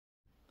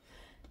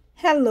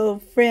Hello,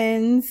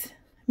 friends.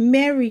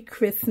 Merry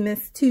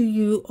Christmas to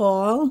you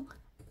all.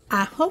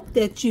 I hope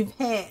that you've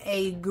had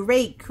a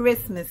great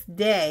Christmas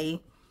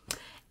day.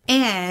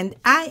 And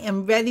I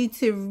am ready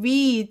to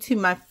read to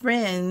my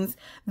friends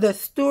the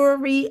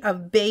story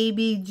of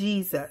baby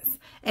Jesus.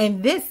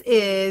 And this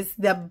is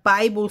the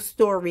Bible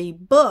story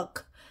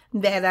book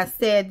that I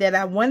said that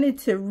I wanted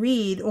to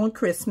read on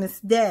Christmas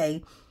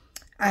Day.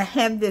 I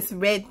have this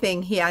red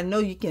thing here. I know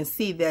you can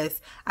see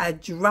this. I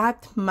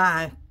dropped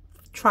my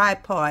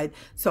tripod,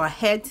 so I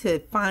had to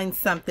find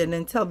something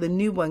until the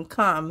new one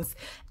comes.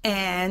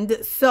 And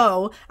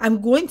so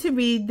I'm going to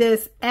read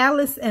this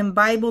Alice in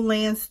Bible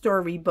Land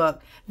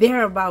storybook.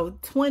 There are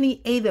about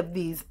 28 of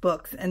these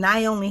books, and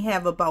I only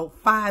have about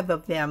 5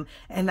 of them,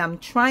 and I'm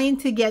trying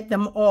to get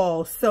them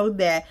all so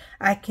that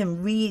I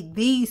can read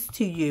these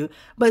to you.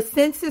 But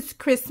since it's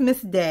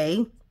Christmas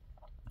Day,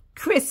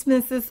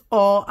 Christmas is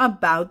all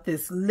about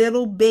this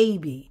little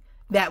baby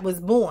that was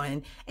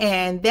born,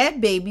 and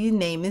that baby's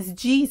name is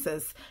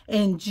Jesus,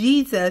 and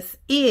Jesus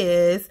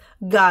is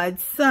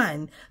God's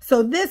son.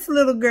 So this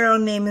little girl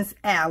name is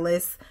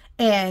Alice,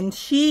 and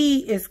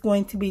she is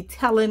going to be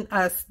telling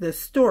us the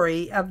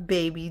story of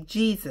baby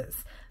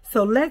Jesus.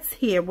 So let's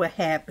hear what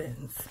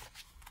happens.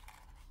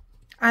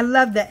 I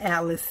love the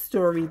Alice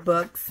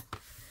storybooks.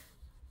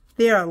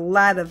 There are a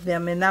lot of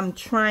them, and I'm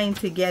trying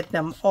to get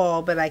them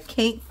all, but I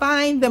can't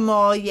find them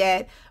all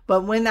yet.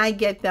 But when I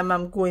get them,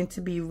 I'm going to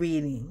be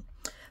reading.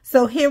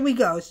 So here we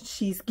go.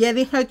 She's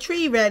getting her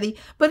tree ready,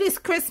 but it's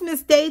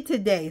Christmas Day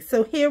today.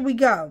 So here we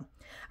go.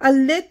 A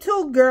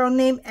little girl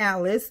named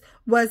Alice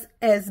was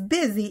as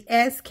busy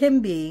as can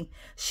be.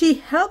 She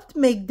helped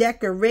make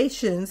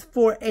decorations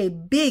for a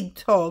big,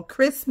 tall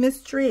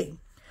Christmas tree.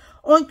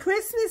 On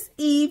Christmas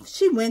Eve,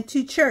 she went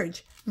to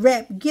church,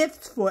 wrapped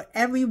gifts for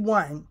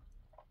everyone,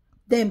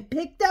 then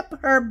picked up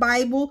her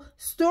Bible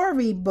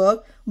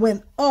storybook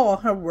when all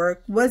her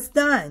work was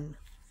done.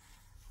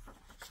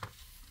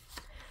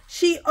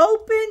 She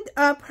opened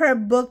up her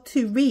book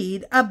to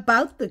read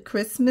about the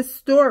Christmas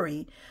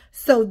story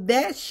so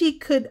that she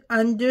could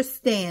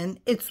understand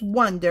its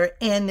wonder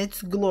and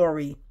its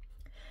glory.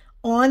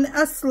 On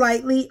a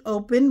slightly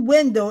open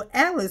window,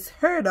 Alice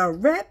heard a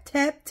rap,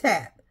 tap,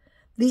 tap.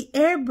 The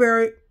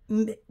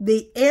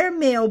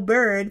airmail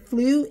bird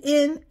flew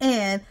in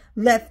and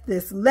left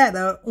this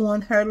letter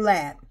on her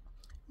lap.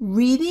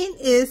 Reading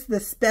is the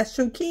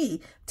special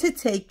key to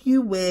take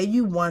you where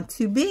you want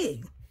to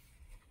be.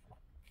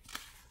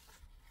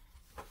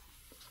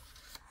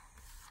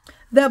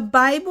 The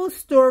Bible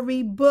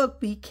story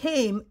book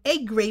became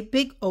a great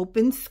big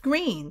open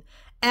screen.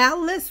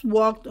 Alice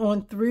walked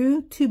on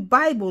through to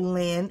Bible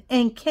land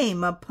and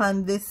came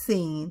upon this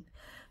scene.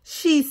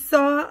 She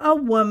saw a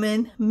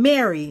woman,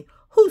 Mary,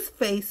 whose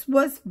face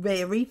was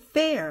very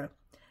fair,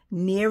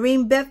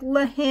 nearing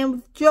Bethlehem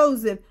with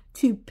Joseph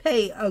to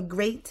pay a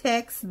great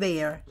tax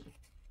there.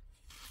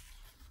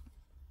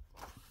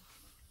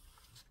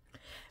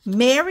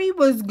 Mary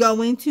was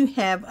going to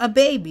have a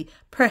baby,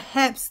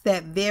 perhaps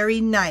that very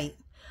night.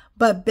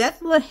 But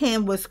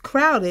Bethlehem was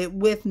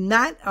crowded with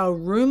not a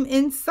room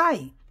in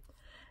sight.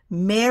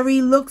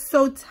 Mary looked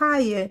so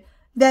tired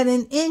that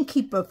an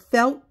innkeeper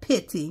felt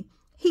pity.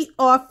 He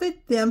offered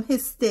them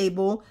his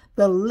stable,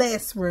 the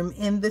last room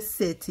in the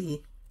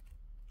city.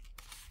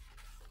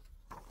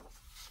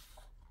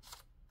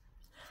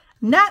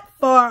 Not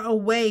far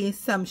away,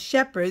 some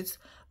shepherds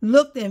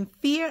looked in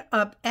fear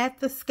up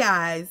at the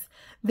skies,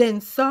 then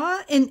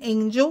saw an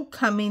angel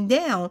coming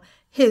down.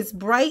 His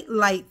bright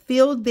light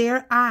filled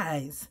their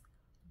eyes.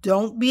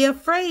 "Don't be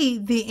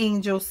afraid," the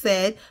angel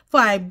said,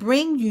 "for I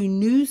bring you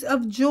news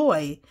of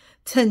joy.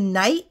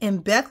 Tonight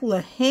in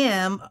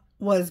Bethlehem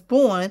was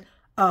born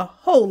a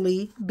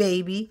holy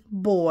baby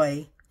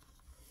boy."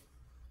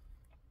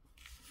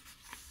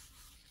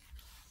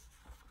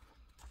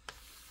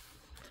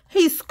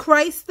 He's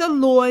Christ the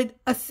Lord,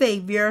 a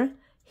Savior.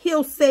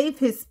 He'll save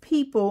his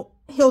people.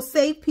 He'll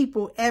save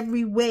people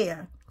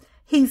everywhere.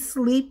 He's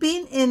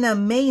sleeping in a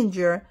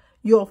manger.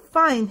 You'll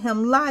find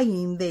him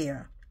lying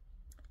there.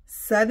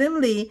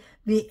 Suddenly,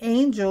 the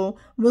angel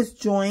was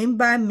joined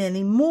by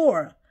many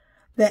more.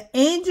 The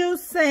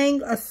angels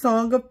sang a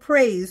song of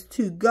praise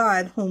to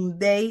God whom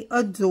they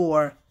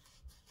adore.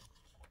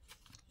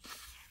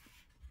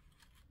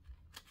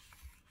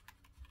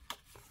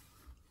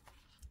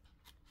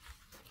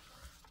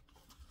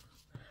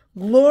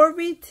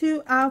 Glory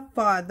to our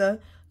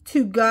Father,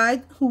 to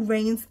God who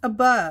reigns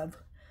above.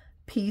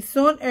 Peace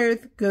on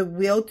earth,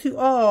 goodwill to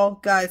all.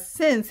 God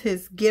sends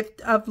his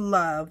gift of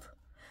love.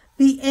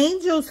 The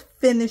angels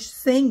finished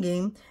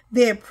singing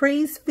their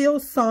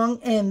praise-filled song,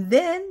 and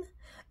then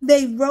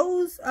they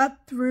rose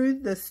up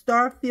through the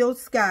star-filled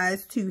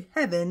skies to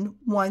heaven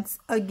once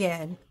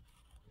again.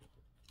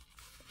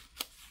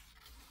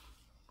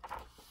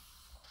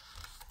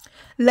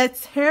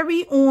 Let's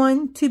hurry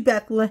on to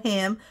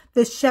Bethlehem,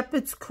 the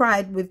shepherds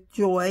cried with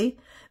joy.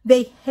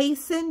 They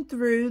hastened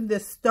through the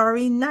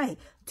starry night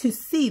to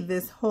see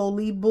this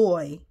holy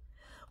boy.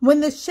 When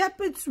the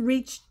shepherds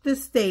reached the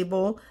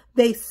stable,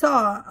 they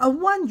saw a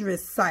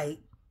wondrous sight.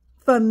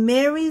 for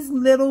Mary's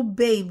little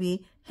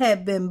baby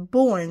had been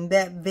born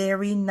that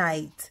very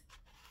night.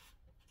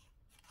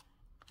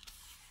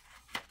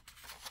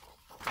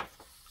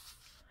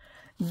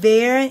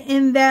 There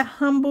in that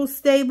humble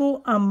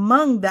stable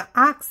among the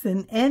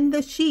oxen and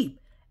the sheep,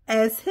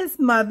 as his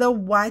mother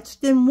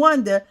watched in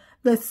wonder,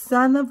 the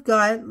Son of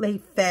God lay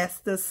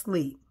fast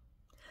asleep.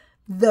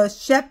 The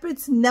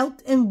shepherds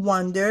knelt in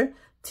wonder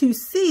to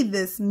see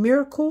this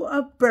miracle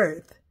of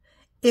birth.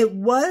 It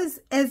was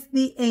as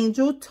the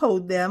angel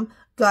told them.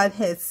 God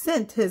had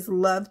sent his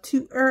love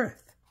to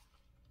earth.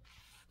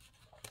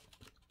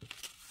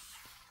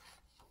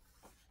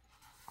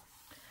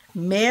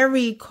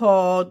 Mary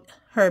called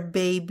her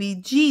baby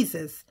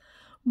Jesus.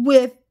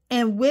 With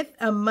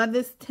a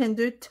mother's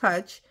tender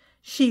touch,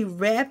 she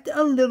wrapped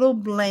a little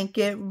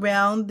blanket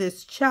round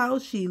this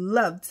child she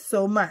loved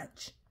so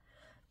much.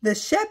 The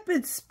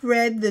shepherds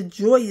spread the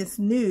joyous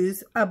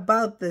news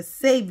about the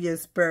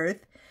Savior's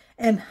birth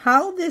and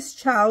how this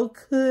child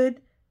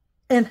would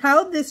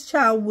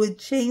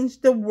change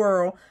the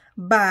world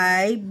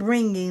by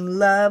bringing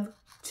love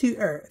to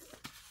earth.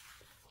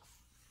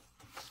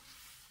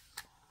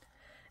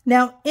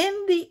 Now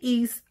in the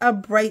east a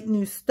bright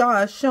new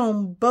star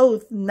shone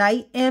both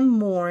night and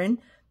morn.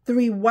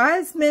 3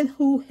 wise men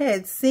who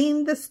had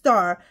seen the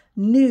star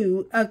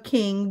knew a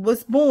king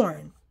was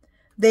born.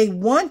 They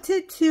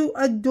wanted to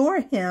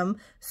adore him,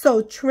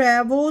 so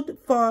traveled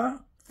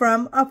far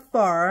from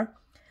afar.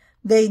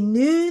 They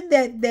knew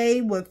that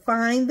they would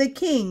find the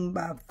king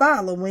by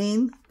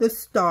following the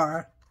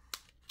star.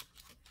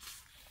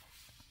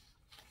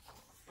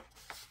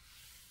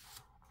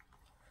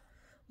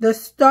 The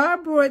star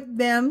brought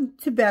them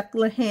to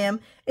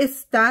Bethlehem. It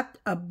stopped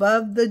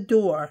above the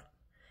door.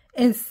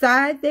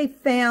 Inside they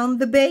found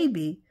the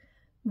baby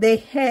they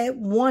had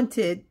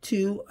wanted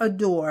to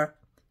adore.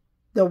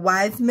 The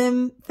wise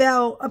men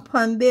fell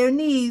upon their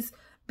knees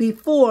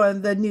before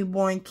the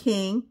newborn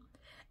king,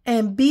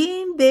 and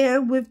being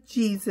there with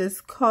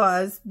Jesus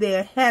caused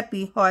their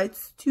happy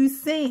hearts to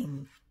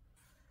sing.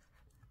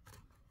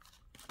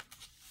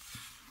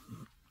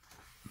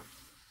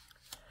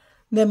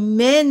 The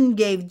men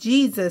gave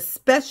Jesus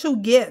special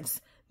gifts,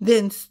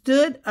 then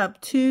stood up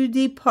to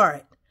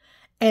depart.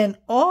 And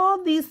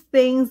all these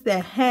things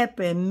that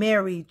happened,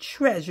 Mary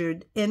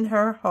treasured in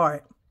her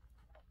heart.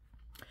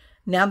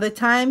 Now the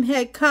time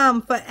had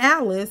come for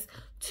Alice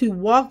to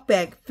walk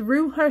back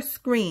through her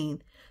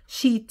screen.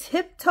 She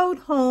tiptoed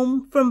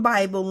home from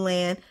Bible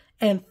land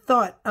and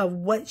thought of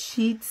what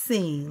she'd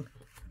seen.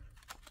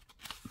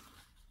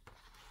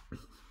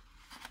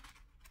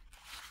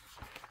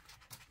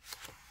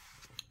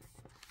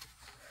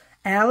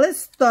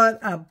 Alice thought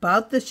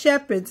about the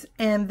shepherds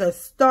and the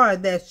star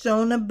that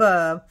shone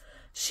above.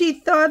 She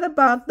thought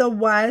about the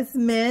wise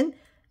men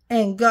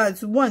and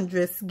God's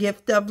wondrous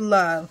gift of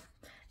love.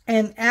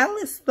 And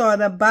Alice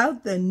thought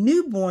about the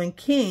newborn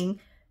king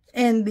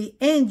and the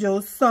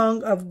angel's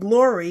song of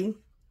glory,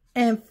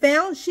 and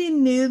found she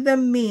knew the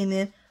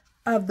meaning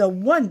of the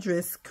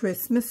wondrous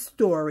Christmas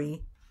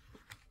story.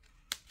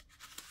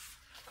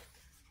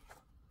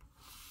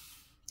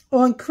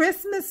 On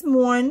Christmas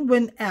morn,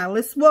 when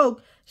Alice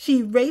woke,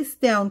 she raced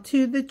down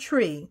to the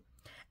tree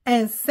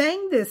and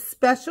sang this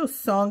special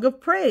song of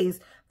praise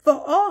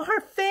for all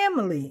her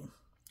family.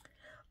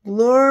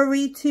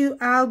 Glory to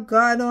our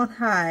God on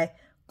high,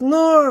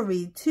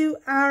 glory to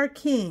our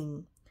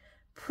King.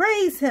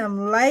 Praise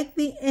him like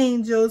the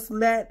angels,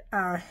 let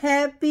our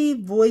happy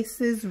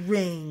voices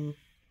ring.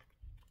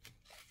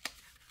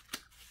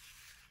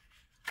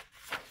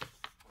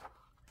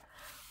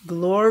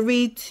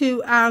 Glory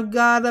to our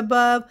God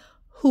above,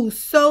 who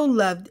so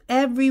loved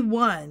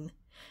everyone.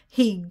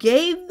 He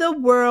gave the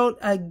world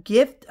a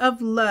gift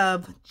of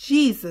love,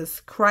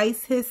 Jesus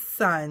Christ his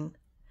Son.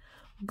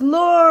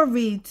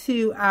 Glory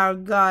to our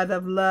God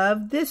of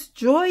love this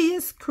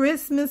joyous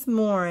Christmas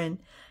morn.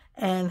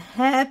 And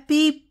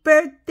happy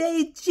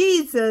birthday,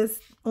 Jesus,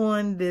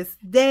 on this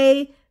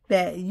day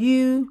that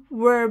you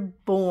were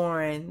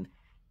born.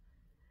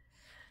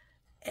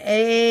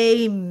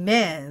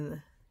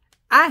 Amen.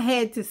 I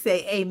had to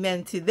say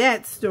amen to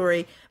that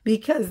story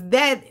because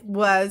that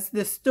was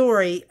the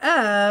story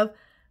of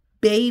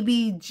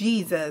baby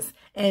Jesus.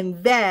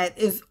 And that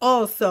is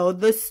also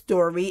the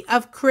story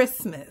of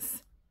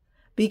Christmas,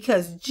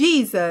 because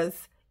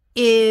Jesus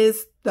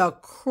is the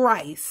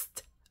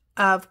Christ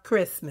of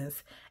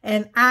Christmas.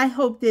 And I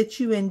hope that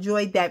you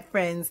enjoyed that,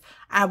 friends.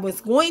 I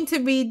was going to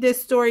read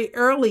this story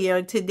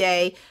earlier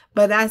today,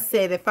 but I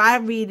said if I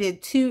read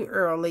it too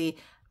early,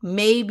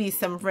 maybe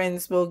some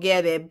friends will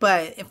get it.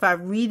 But if I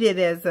read it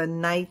as a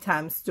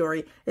nighttime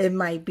story, it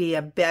might be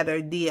a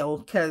better deal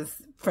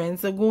because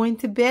friends are going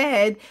to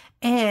bed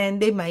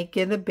and they might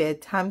get a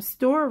bedtime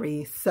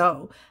story.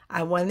 So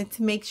I wanted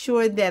to make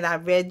sure that I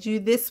read you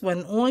this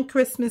one on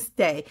Christmas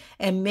Day,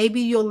 and maybe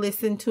you'll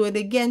listen to it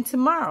again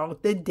tomorrow,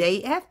 the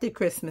day after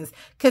Christmas,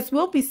 because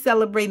we'll be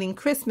celebrating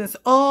Christmas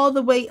all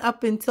the way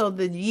up until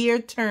the year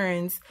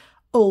turns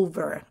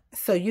over.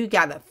 So you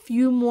got a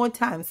few more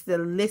times to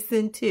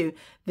listen to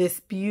this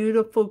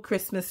beautiful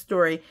Christmas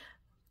story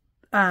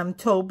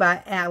told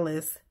by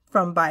Alice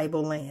from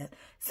Bible Land.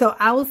 So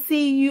I will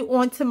see you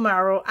on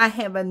tomorrow. I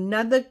have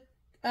another,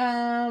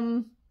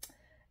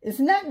 it's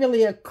not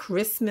really a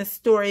Christmas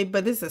story,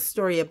 but it's a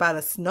story about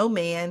a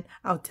snowman.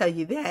 I'll tell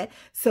you that.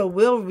 So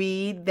we'll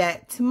read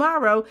that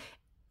tomorrow.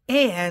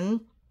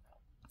 And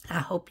I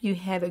hope you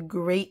had a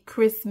great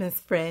Christmas,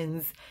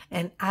 friends.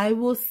 And I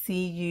will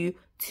see you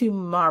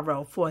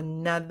tomorrow for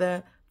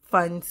another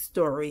fun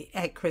story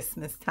at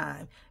Christmas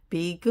time.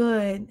 Be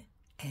good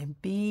and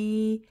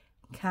be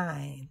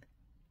kind.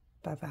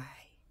 Bye-bye.